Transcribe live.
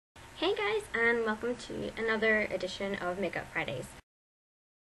Hey guys, and welcome to another edition of Makeup Fridays.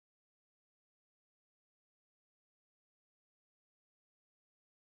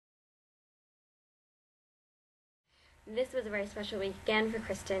 This was a very special week again for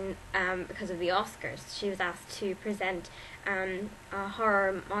Kristen because of the Oscars. She was asked to present a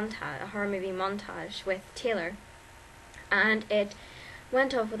horror movie montage with Taylor, and it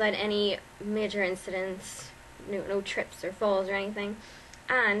went off without any major incidents, no trips or falls or anything.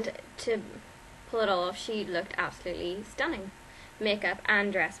 And to pull it all off, she looked absolutely stunning, makeup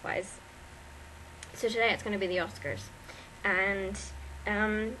and dress-wise. So today it's going to be the Oscars, and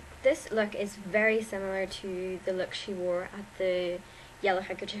this look is very similar to the look she wore at the Yellow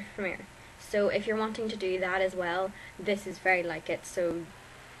Handkerchief premiere. So if you're wanting to do that as well, this is very like it. So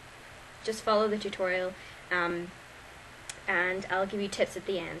just follow the tutorial, and I'll give you tips at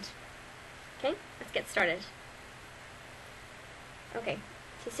the end. Okay, let's get started. Okay,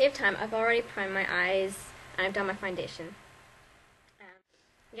 to save time, I've already primed my eyes and I've done my foundation.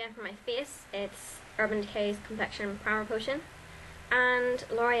 Again, for my face, it's Urban Decay's Complexion Primer Potion and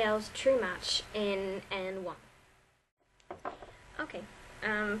L'Oreal's True Match in N1. Okay,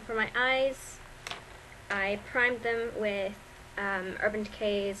 for my eyes, I primed them with Urban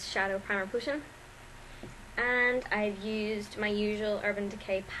Decay's Shadow Primer Potion, and I've used my usual Urban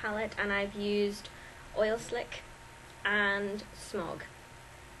Decay palette, and I've used Oil Slick and Smog.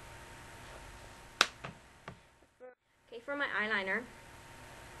 Okay, for my eyeliner,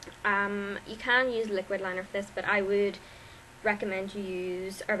 you can use liquid liner for this, but I would recommend you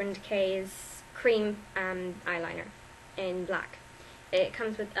use Urban Decay's cream eyeliner in black. It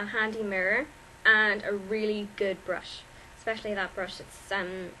comes with a handy mirror and a really good brush, especially that brush. It's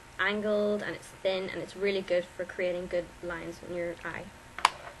angled and it's thin and it's really good for creating good lines in your eye.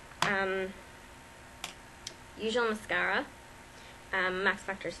 Usual mascara, Max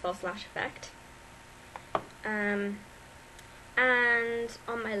Factor's False Lash Effect. And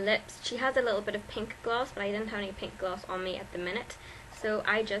on my lips, she has a little bit of pink gloss, but I didn't have any pink gloss on me at the minute, so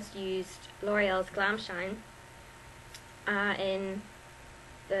I just used L'Oreal's Glam Shine in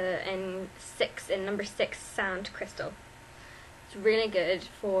number 6 Sand Crystal. It's really good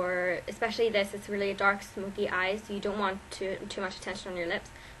for, especially this, it's really dark smoky eyes, so you don't want too much attention on your lips,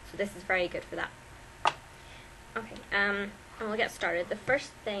 so this is very good for that. Okay, and we'll get started. The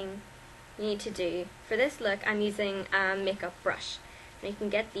first thing you need to do for this look, I'm using a makeup brush. And you can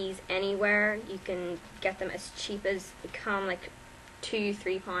get these anywhere. You can get them as cheap as, they come like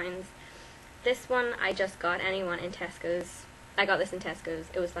 £2-3. This one I just got anyone in Tesco's. I got this in Tesco's.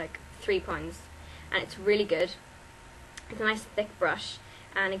 It was like £3, and it's really good. It's a nice thick brush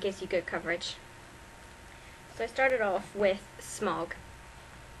and it gives you good coverage. So I started off with Smog.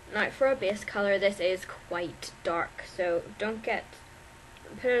 Now for a base colour, this is quite dark, so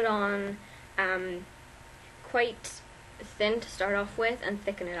put it on quite thin to start off with and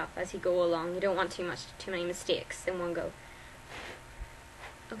thicken it up as you go along. You don't want too many mistakes in one go.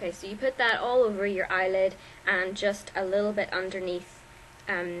 Okay, so you put that all over your eyelid and just a little bit underneath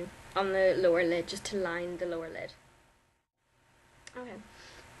on the lower lid, just to line the lower lid. Okay,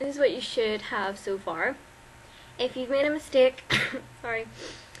 this is what you should have so far. If you've made a mistake, sorry,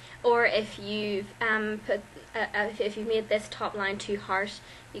 or if you've if you've made this top line too harsh,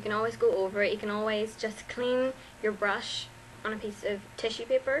 you can always go over it. You can always just clean your brush on a piece of tissue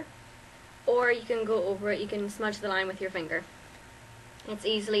paper, or you can go over it. You can smudge the line with your finger. It's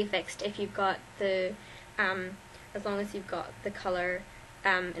easily fixed if you've got the as long as you've got the colour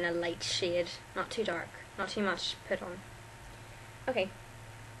in a light shade, not too dark, not too much put on. Okay,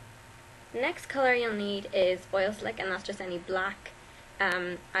 next colour you'll need is Oil Slick, and that's just any black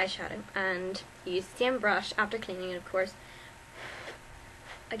eyeshadow, and use the same brush after cleaning it, of course.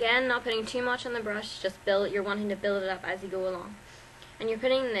 Again, not putting too much on the brush, just you're wanting to build it up as you go along, and you're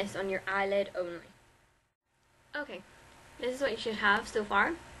putting this on your eyelid only. Okay, this is what you should have so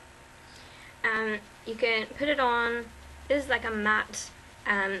far. You can put it on. This is like a matte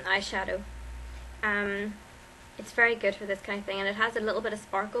eyeshadow. It's very good for this kind of thing, and it has a little bit of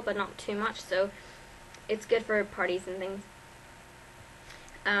sparkle but not too much, so it's good for parties and things.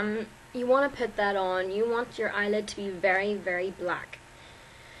 You want to put that on. You want your eyelid to be very, very black.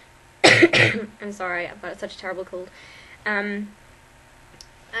 I'm sorry, I've got such a terrible cold. And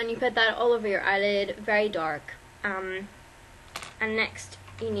you put that all over your eyelid, very dark. And next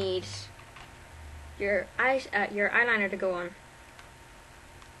you need your eyeliner to go on.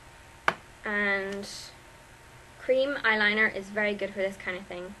 And cream eyeliner is very good for this kind of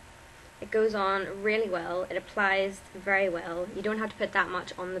thing. It goes on really well, it applies very well. You don't have to put that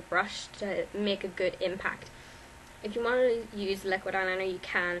much on the brush to make a good impact. If you want to use liquid eyeliner, you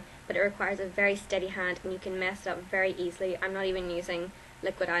can, but it requires a very steady hand and you can mess it up very easily. I'm not even using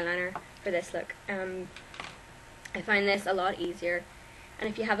liquid eyeliner for this look. I find this a lot easier. And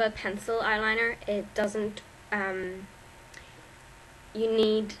if you have a pencil eyeliner, it doesn't, you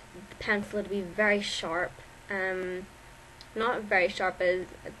need the pencil to be very sharp. Not very sharp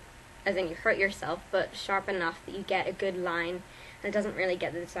as in you hurt yourself, but sharp enough that you get a good line and it doesn't really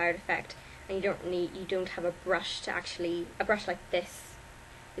get the desired effect. And you don't have a brush to actually, a brush like this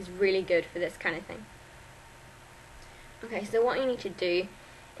is really good for this kind of thing. Okay, so what you need to do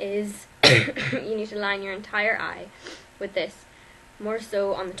is you need to line your entire eye with this, more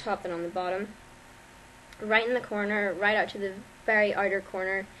so on the top than on the bottom, right in the corner, right out to the very outer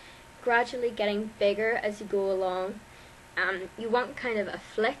corner, gradually getting bigger as you go along. You want kind of a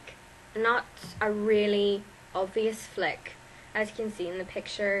flick, not a really obvious flick. As you can see in the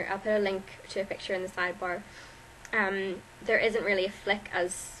picture, I'll put a link to a picture in the sidebar. There isn't really a flick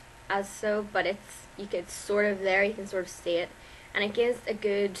as so, but it's sort of there, you can sort of see it, and it gives a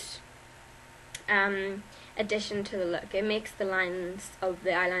good addition to the look. It makes the lines of the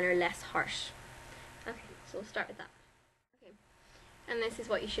eyeliner less harsh. Okay, so we'll start with that. Okay, and this is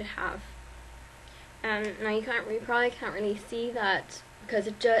what you should have. Now you probably can't really see that because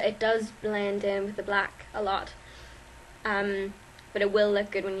it does blend in with the black a lot. But it will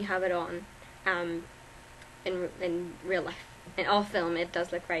look good when you have it on. In real life, in off film, it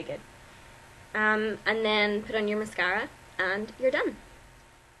does look very good. And then put on your mascara, and you're done.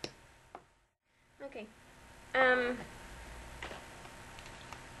 Okay.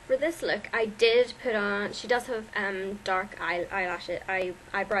 For this look, I did put on. She does have dark eyebrows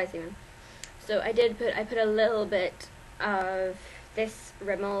even. So I put a little bit of this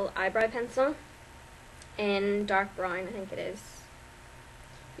Rimmel eyebrow pencil in dark brown, I think it is.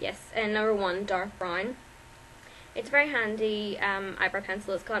 Yes, and number 1, dark brown. It's very handy eyebrow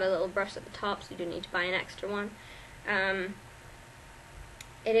pencil. It's got a little brush at the top, so you don't need to buy an extra one.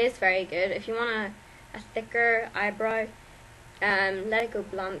 It is very good. If you want a thicker eyebrow, let it go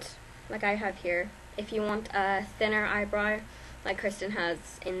blunt, like I have here. If you want a thinner eyebrow, like Kristen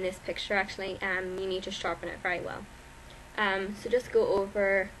has in this picture actually, you need to sharpen it very well. So just go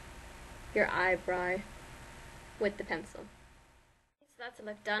over your eyebrow with the pencil. So that's a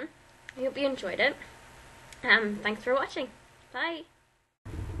look done. I hope you enjoyed it. Thanks for watching. Bye!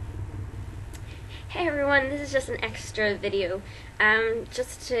 Hey everyone, this is just an extra video,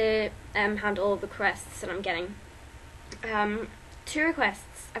 just to handle all the requests that I'm getting. 2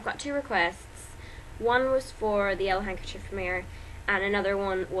 requests. I've got 2 requests. One was for the Yellow Handkerchief premiere, and another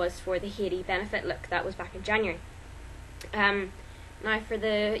one was for the Haiti benefit look that was back in January. Now for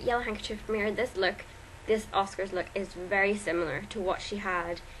the Yellow Handkerchief premiere, this Oscars look is very similar to what she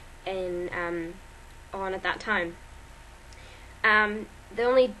had in on at that time. The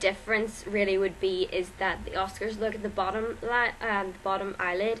only difference really would be is that the Oscars look at the bottom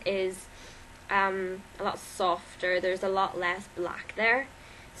eyelid is a lot softer. There's a lot less black there.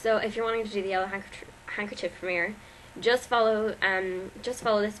 So if you're wanting to do the Yellow Handkerchief premiere, just follow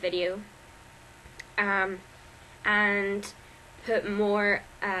this video and put more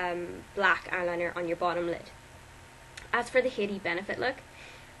black eyeliner on your bottom lid. As for the Haiti benefit look,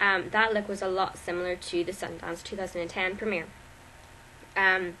 that look was a lot similar to the Sundance 2010 premiere,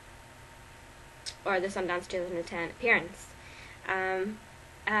 or the Sundance 2010 appearance.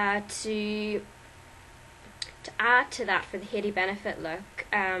 To add to that for the Haiti benefit look,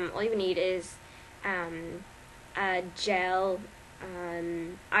 all you need is a gel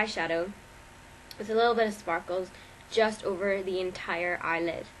eyeshadow with a little bit of sparkles just over the entire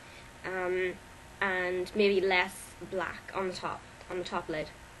eyelid, and maybe less black on the top lid.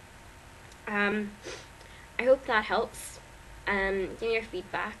 I hope that helps. Give me your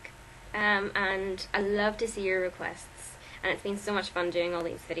feedback, and I love to see your requests, and it's been so much fun doing all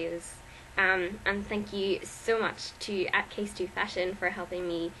these videos. And thank you so much to @Case2Fashion for helping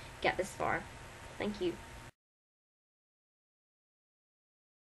me get this far. Thank you.